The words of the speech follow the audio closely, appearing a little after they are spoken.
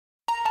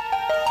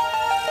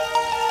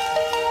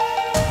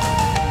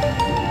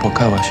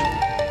Płakałaś.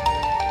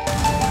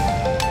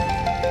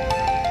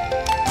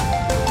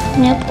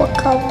 Nie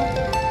płakałam.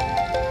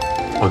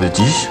 Od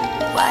dziś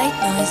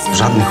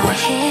żadnych łez.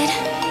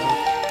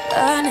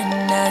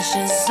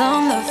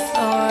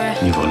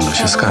 Nie wolno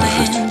się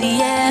skarżyć.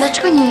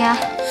 Dlaczego nie ja?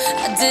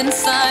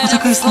 Bo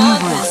taka jest moja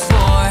wola.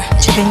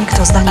 Ciebie nikt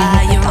o zdanie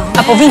nie pyta.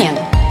 A powinien.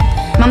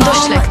 Mam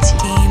dość lekcji.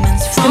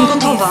 Jestem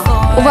gotowa.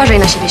 Uważaj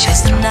na siebie,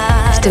 siostro.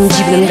 W tym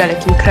dziwnym,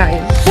 dalekim kraju.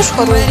 Już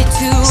choruję.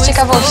 Z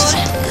ciekawości.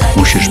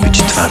 Musisz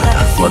być twarda.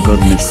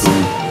 Łagodny król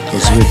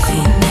to zły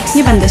król.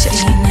 Nie będę się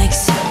ślić.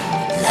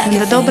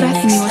 Będę dobra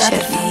i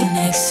miłosierna.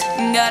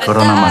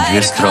 Korona ma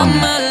dwie strony.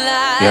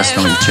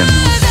 Jasną i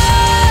ciemną.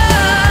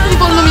 Nie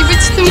wolno mi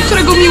być z tym,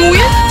 którego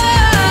miłuję?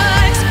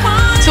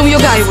 Są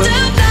Jogajły.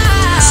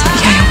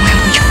 Zabijają moją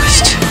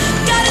miłość.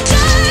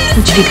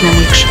 Udźwignę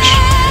mój krzyż.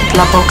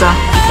 Dla Boga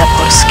i dla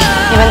Polski.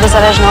 Nie będę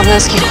zależna od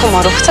męskich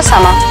humorów. Chcę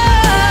sama.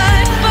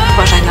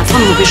 Uważaj na co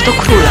mówisz do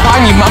króla.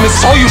 Pani, mamy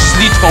sojusz z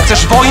Litwą.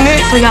 Chcesz wojny?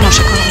 To ja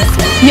noszę koronę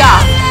królów. Ja!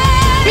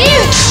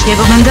 Milcz!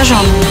 Jego będę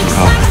żoną.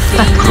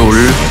 Tak. Król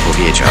nie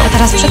powiedział. A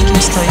teraz przed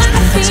kim stoisz,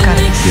 panie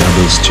Skirwiga?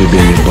 Ja bez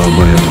ciebie nie była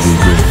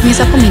Jadwiga. Nie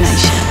zapominaj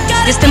się.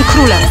 Jestem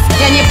królem.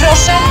 Ja nie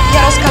proszę,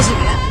 ja rozkazuję.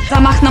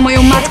 Zamach na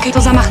moją matkę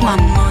to zamach na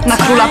mnie. Na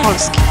króla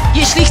Polski.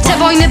 Jeśli chce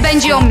wojny,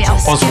 będzie on miał.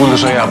 Pozwól,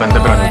 że ja będę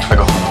bronił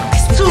twego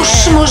honoru.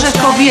 Cóż może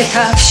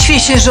kobieta w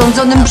świecie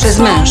rządzonym przez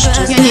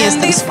mężczyzn? Ja nie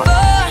jestem słaba.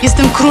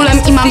 Jestem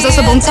królem i mam za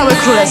sobą całe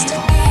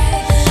królestwo.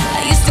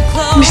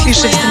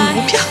 Myślisz, że jestem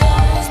głupia?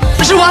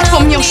 Że łatwo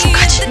mnie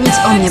oszukać? Nic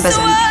o mnie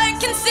beze mnie.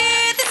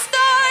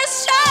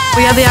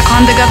 Pojadę jako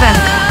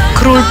Andegawenka,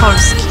 król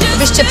Polski.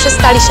 Byście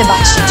przestali się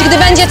bać. Gdy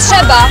będzie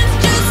trzeba,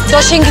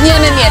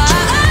 dosięgniemy miecza.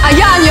 A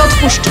ja nie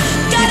odpuszczę.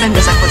 Nie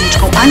będę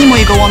zakładniczką ani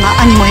mojego łona,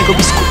 ani mojego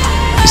biskupa.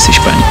 Jesteś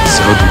pani z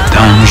rodu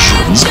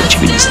Anjou. Nic dla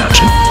ciebie nie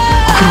znaczy.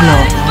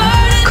 Królowo.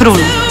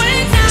 Królu.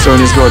 Co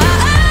nie zgody?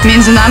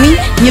 Między nami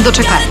nie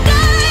doczekaj.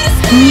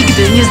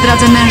 Nigdy nie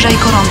zdradzę męża i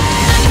korony.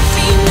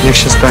 Niech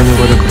się stanie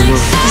woda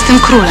królowa. Jestem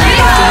królem.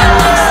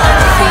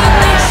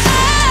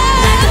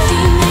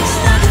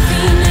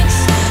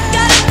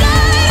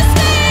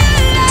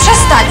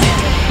 Przestań!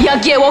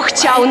 Jagiełło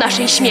chciał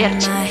naszej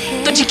śmierci.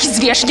 To dziki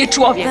zwierz, nie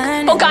człowiek.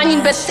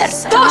 Poganin bez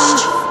serca.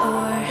 Dość!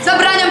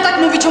 Zabraniam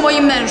tak mówić o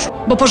moim mężu,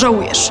 bo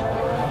pożałujesz.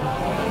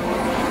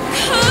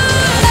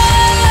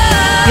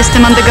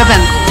 Jestem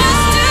Andegawenką.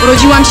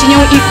 Urodziłam się nią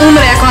i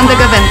umrę jako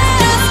Andegawenka.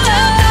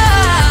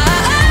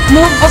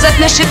 Mów, bo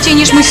zetnę szybciej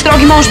niż mój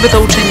srogi mąż by to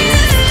uczynił.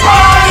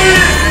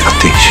 A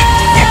tyś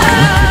nie król?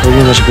 Nie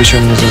powinieneś być o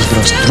mnie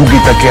zazdrosny. Drugi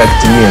taki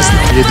jak ty nie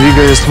zna.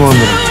 Jadwiga jest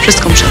mądra.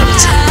 Wszystko muszę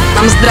robić sama.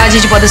 Mam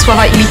zdradzić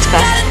Władysława i Litwę.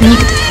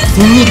 Nigdy,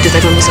 nigdy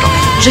tego nie zrobię.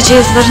 Życie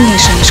jest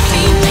ważniejsze niż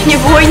klejnot. Nie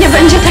było i nie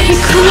będzie takiej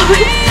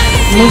królowej.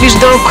 Mówisz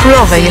do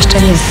królowej,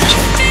 jeszcze nie znasz.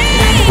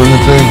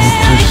 Pamiętaj, jakby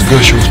ktoś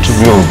zgasił w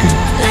tobie ogień.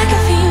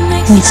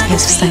 Nic nie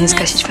jest w stanie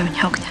zgasić we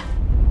mnie ognia.